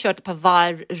måste ju ha kört ett par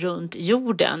varv runt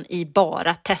jorden i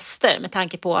bara tester med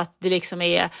tanke på att det liksom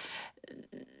är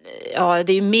ja,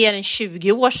 det är ju mer än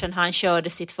 20 år sedan han körde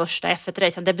sitt första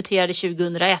F1-race. Han debuterade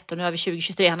 2001 och nu har vi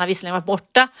 2023. Han har visserligen varit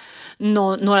borta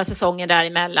några säsonger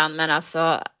däremellan, men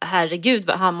alltså herregud,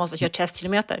 han måste ha kört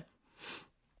testkilometer.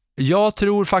 Jag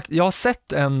tror faktiskt, jag har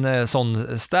sett en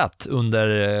sån stat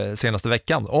under senaste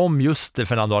veckan om just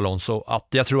Fernando Alonso, att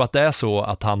jag tror att det är så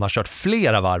att han har kört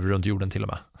flera varv runt jorden till och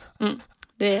med.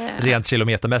 Rent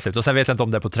kilometermässigt. Och sen vet jag inte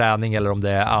om det är på träning eller om det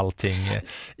är allting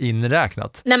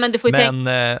inräknat. Nej, men du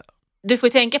får ju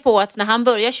tänka på att när han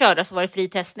började köra så var det fri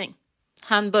testning.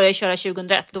 Han började köra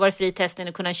 2001, då var det fri testning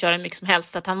och kunna köra mycket som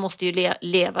helst, så att han måste ju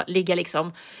ligga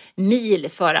liksom mil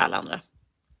före alla andra.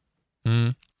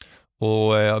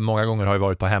 Och många gånger har ju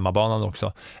varit på hemmabanan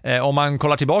också. Om man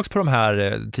kollar tillbaks på de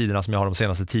här tiderna som jag har de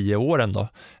senaste 10 åren då,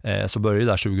 så började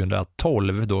det där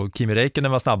 2012 då Kimi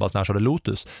Räikkönen var snabbast när han körde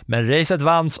Lotus. Men racet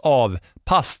vanns av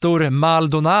Pastor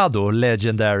Maldonado,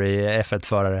 legendary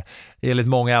F1-förare. Enligt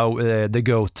många the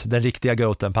GOAT, den riktiga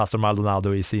GOATen, Pastor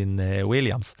Maldonado i sin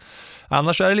Williams.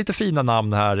 Annars är det lite fina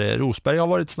namn här. Rosberg har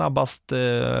varit snabbast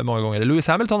många gånger. Lewis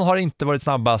Hamilton har inte varit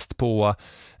snabbast på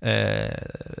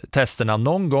testerna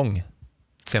någon gång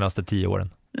senaste 10 åren.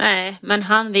 Nej, men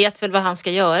han vet väl vad han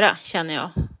ska göra, känner jag.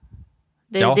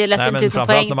 Det läser inte ut någon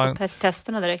poäng på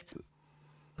testerna direkt.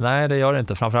 Nej, det gör det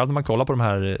inte. Framförallt när man kollar på de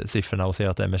här siffrorna och ser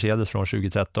att det är Mercedes från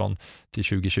 2013 till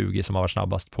 2020 som har varit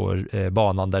snabbast på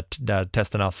banan där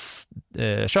testerna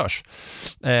körs.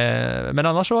 Men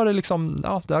annars så har det liksom,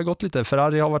 ja, det har gått lite.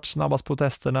 Ferrari har varit snabbast på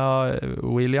testerna.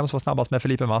 Williams var snabbast med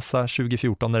Felipe Massa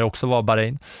 2014 när det också var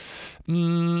Bahrain.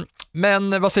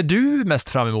 Men vad ser du mest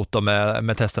fram emot då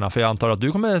med testerna? För jag antar att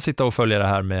du kommer sitta och följa det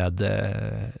här med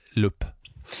lupp.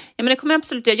 Ja, men det kommer jag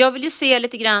absolut göra. Jag vill ju se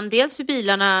lite grann dels hur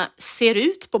bilarna ser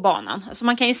ut på banan. Alltså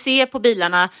man kan ju se på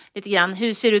bilarna lite grann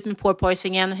hur ser det ut med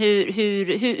porpoisingen,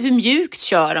 hur mjukt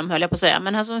kör de, höll jag på att säga.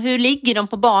 Men alltså hur ligger de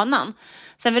på banan?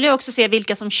 Sen vill jag också se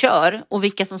vilka som kör och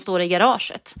vilka som står i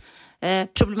garaget.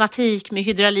 Problematik med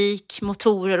hydraulik,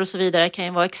 motorer och så vidare kan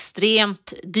ju vara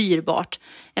extremt dyrbart.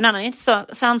 En annan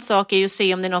intressant sak är ju att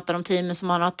se om det är något av de teamen som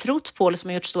man har trott på eller som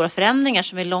har gjort stora förändringar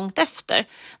som är långt efter.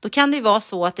 Då kan det ju vara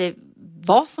så att det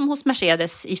var som hos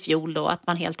Mercedes i fjol då, att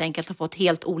man helt enkelt har fått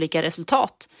helt olika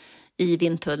resultat i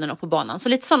vindtunneln och på banan. Så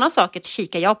lite sådana saker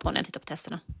kikar jag på när jag tittar på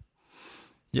testerna.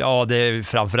 Ja, det är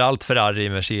framförallt Ferrari,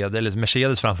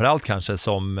 Mercedes framförallt kanske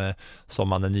som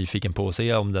man är nyfiken på att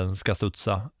se om den ska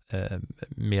studsa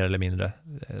mer eller mindre.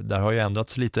 Där har ju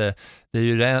ändrats lite. Det är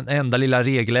ju den enda lilla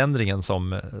regeländringen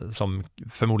som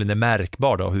förmodligen är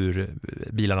märkbar då, hur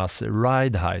bilarnas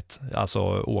ride height, alltså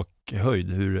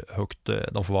åkhöjd, hur högt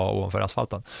de får vara ovanför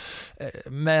asfalten.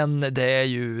 Men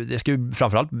det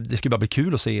ska bara bli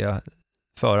kul att se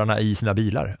förarna i sina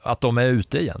bilar, att de är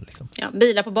ute igen liksom. Ja,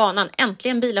 bilar på banan,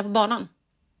 äntligen bilar på banan.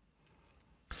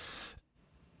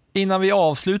 Innan vi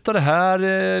avslutar det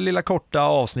här lilla korta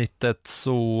avsnittet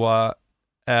så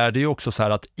är det ju också så här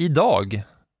att idag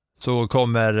så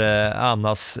kommer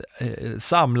Annas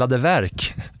samlade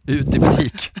verk ut i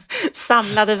butik.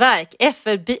 Samlade verk,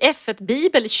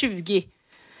 F1-bil 2023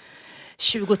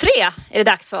 är det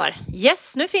dags för.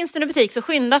 Yes, nu finns det i butik, så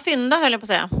fynda höll jag på att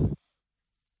säga.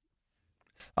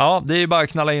 Ja, det är bara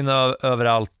att knalla in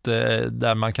överallt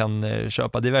där man kan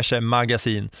köpa diverse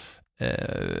magasin.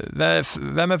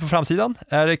 Vem är på framsidan?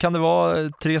 Kan det vara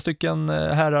 3 stycken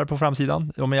herrar på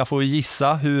framsidan? Om jag får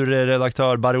gissa hur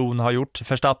redaktör Baron har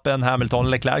gjort. Verstappen, Hamilton,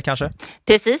 Leclerc kanske?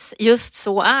 Precis, just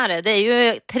så är det. Det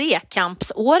är ju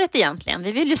trekampsåret egentligen.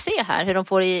 Vi vill ju se här hur de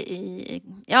får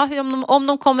om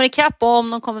de kommer i kapp och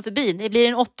om de kommer förbi. Det blir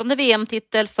en 8:e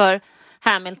VM-titel för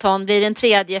Hamilton. Blir det en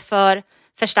 3:e för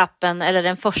Verstappen eller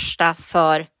den första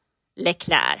för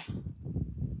Leclerc?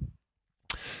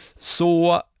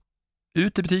 Så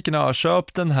ut i butikerna,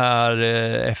 köp den här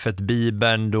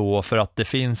F1-bibeln då, för att det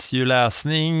finns ju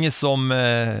läsning som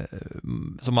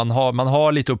man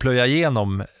har lite att plöja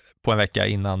igenom på en vecka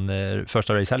innan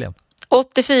första racehelgen.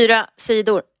 84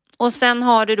 sidor. Och sen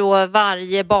har du då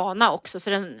varje bana också, så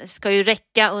den ska ju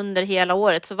räcka under hela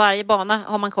året. Så varje bana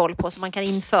har man koll på, så man kan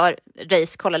inför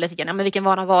race kolla lite grann. Men vilken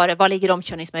bana var det? Var ligger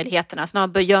omkörningsmöjligheterna? Så nu har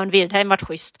Björn Wirdheim varit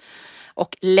schysst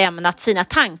och lämnat sina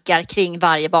tankar kring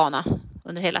varje bana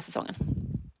under hela säsongen.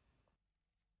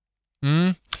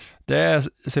 Det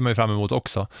ser man ju fram emot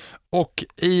också. Och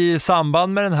i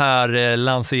samband med den här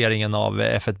lanseringen av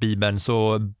F1-bibeln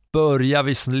så börjar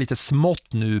vi lite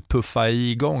smått nu puffa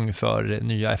igång för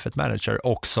nya F1-manager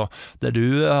också, där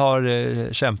du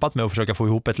har kämpat med att försöka få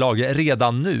ihop ett lag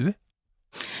redan nu.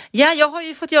 Ja, jag har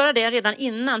ju fått göra det redan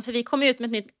innan, för vi kom ut med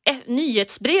ett nytt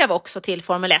nyhetsbrev också till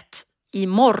Formel 1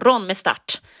 imorgon med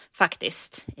start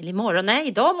faktiskt. Eller imorgon, nej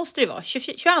idag måste det vara.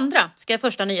 22 ska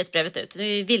första nyhetsbrevet ut. Nu är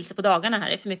vi vilse på dagarna här,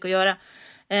 det är för mycket att göra.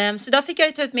 Så då fick jag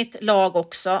ju ta ut mitt lag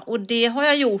också. Och det har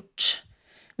jag gjort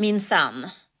minsann.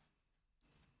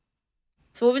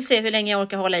 Så vi vill se hur länge jag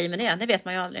orkar hålla i med det. Det vet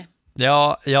man ju aldrig.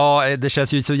 Ja, det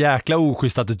känns ju så jäkla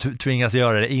oschysst att du tvingas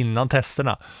göra det innan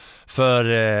testerna. För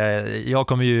jag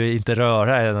kommer ju inte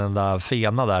röra en enda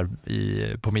fena där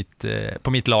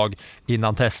på mitt lag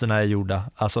innan testerna är gjorda.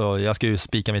 Alltså jag ska ju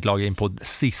spika mitt lag in på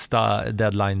sista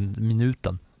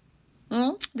deadline-minuten.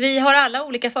 Vi har alla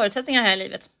olika förutsättningar här i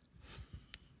livet.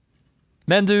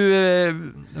 Men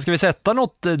du, ska vi sätta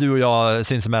något du och jag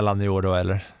sinsemellan i år då,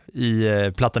 eller?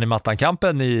 I plattan i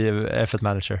mattan-kampen i F1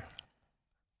 Manager?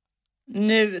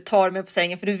 Nu tar du mig på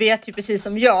sängen, för du vet ju precis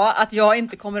som jag att jag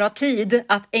inte kommer att ha tid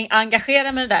att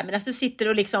engagera mig i det där. Men när du sitter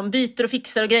och liksom byter och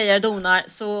fixar och grejer och donar,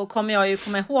 så kommer jag ju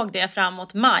komma ihåg det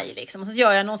framåt maj. Liksom. Och så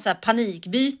gör jag någon så här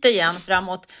panikbyte igen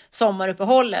framåt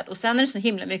sommaruppehållet. Och sen är det så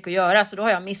himla mycket att göra, så då har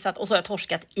jag missat och så har jag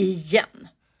torskat igen.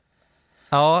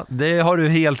 Ja, det har du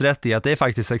helt rätt i, att det är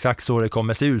faktiskt exakt så det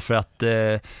kommer se ut, för att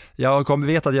jag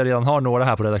vet att jag redan har några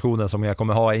här på redaktionen som jag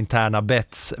kommer ha interna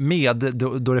bets med,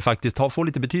 då det faktiskt får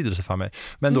lite betydelse för mig.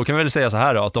 Men då kan vi väl säga så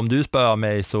här då, att om du spöar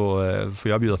mig så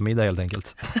får jag bjuda på middag helt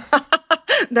enkelt.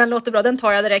 Den låter bra, den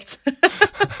tar jag direkt.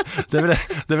 Det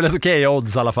är väl ett okej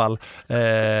odds i alla fall.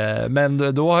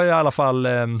 Men då har jag i alla fall...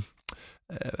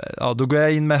 då går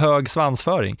jag in med hög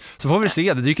svansföring. Så får vi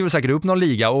se, det dyker väl säkert upp någon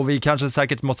liga. Och vi kanske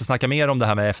säkert måste snacka mer om det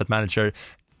här med F1 Manager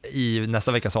i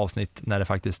nästa veckas avsnitt, när det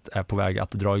faktiskt är på väg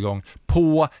att dra igång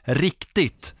på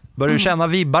riktigt. Börjar du känna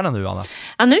vibbarna nu, Anna?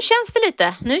 Ja, nu känns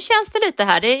det lite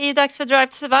här. Det är ju dags för Drive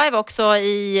to Survive också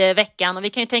i veckan. Och vi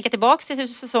kan ju tänka tillbaka till hur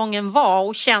säsongen var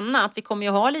och känna att vi kommer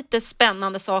ju ha lite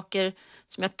spännande saker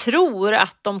som jag tror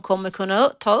att de kommer kunna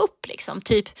ta upp. Liksom.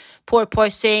 Typ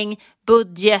porpoising,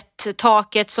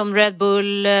 budgettaket som Red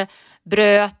Bull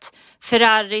bröt,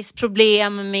 Ferraris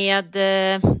problem med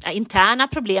interna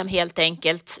problem helt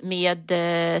enkelt med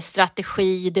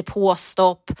strategi,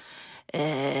 depåstopp,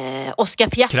 Oscar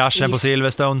Piastri. Kraschen på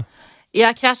Silverstone.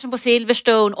 Ja, kraschen på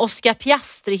Silverstone. Oscar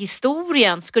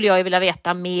Piastri-historien skulle jag ju vilja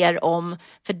veta mer om.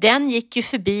 För den gick ju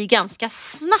förbi ganska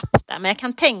snabbt där. Men jag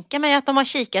kan tänka mig att de har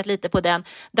kikat lite på den.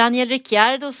 Daniel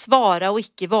Ricciardos vara och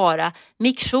icke vara.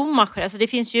 Mick Schumacher. Alltså det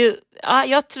finns ju... Ja,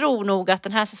 jag tror nog att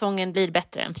den här säsongen blir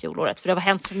bättre än fjolåret. För det har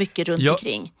hänt så mycket runt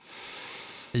omkring.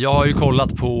 Jag har ju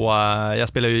kollat på, jag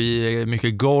spelar ju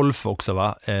mycket golf också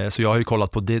va, så jag har ju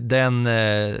kollat på den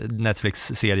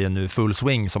Netflix-serien nu, Full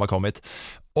Swing, som har kommit.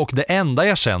 Och det enda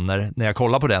jag känner när jag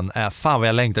kollar på den är fan vad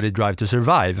jag längtar i Drive to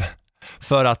Survive.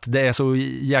 För att det är så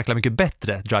jäkla mycket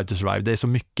bättre Drive to Survive. Det är så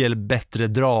mycket bättre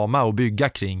drama att bygga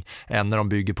kring än när de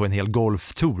bygger på en hel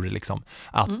golftour liksom.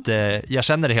 Att jag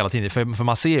känner det hela tiden, för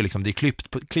man ser liksom, det är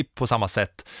klippt på samma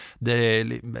sätt. Det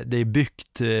är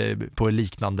byggt på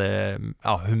liknande,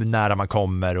 hur nära man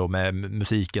kommer och med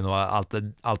musiken och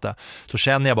allt det. Så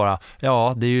känner jag bara,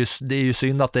 det är ju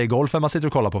synd att det är golfen man sitter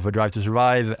och kollar på, för Drive to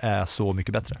Survive är så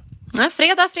mycket bättre. Ja,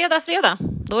 fredag.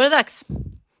 Då är det dags.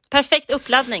 Perfekt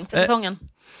uppladdning till säsongen.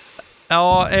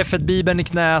 Ja, F1-bibeln i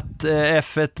knät,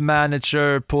 F1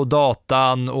 Manager på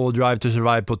datan och Drive to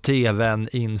Survive på tvn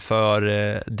inför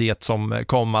det som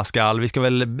komma skall. Vi ska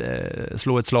väl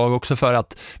slå ett slag också för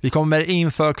att vi kommer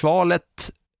inför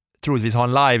kvalet troligtvis ha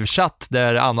en live-chatt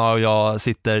där Anna och jag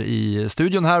sitter i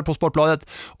studion här på Sportbladet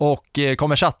och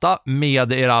kommer chatta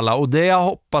med er alla, och det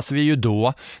hoppas vi ju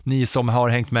då, ni som har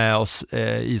hängt med oss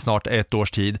i snart ett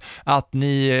års tid, att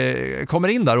ni kommer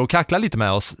in där och kacklar lite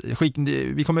med oss.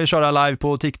 Vi kommer köra live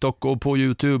på TikTok och på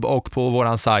YouTube och på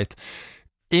våran sajt.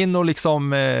 In och liksom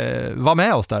vara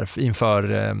med oss där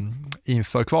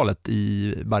inför kvalet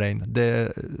i Bahrain.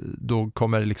 Då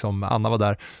kommer liksom Anna vara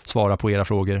där, svara på era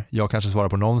frågor. Jag kanske svarar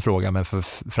på någon fråga, men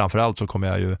framförallt så kommer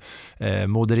jag ju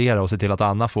moderera och se till att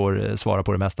Anna får svara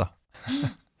på det mesta.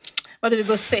 Vad är vi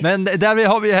bussig? Men där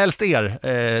har vi helst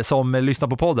er som lyssnar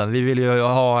på podden. Vi vill ju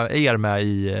ha er med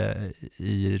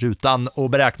i rutan och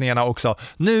beräkningarna också.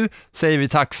 Nu säger vi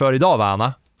tack för idag, va,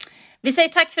 Anna? Vi säger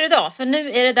tack för idag, för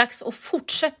nu är det dags att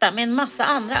fortsätta med en massa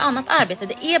annat arbete.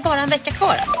 Det är bara en vecka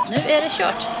kvar alltså. Nu är det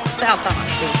kört för allt annat.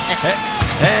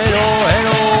 Hej då!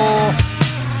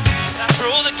 For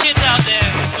all the kids out there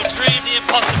who dream the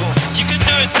impossible, you can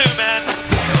do it too, man.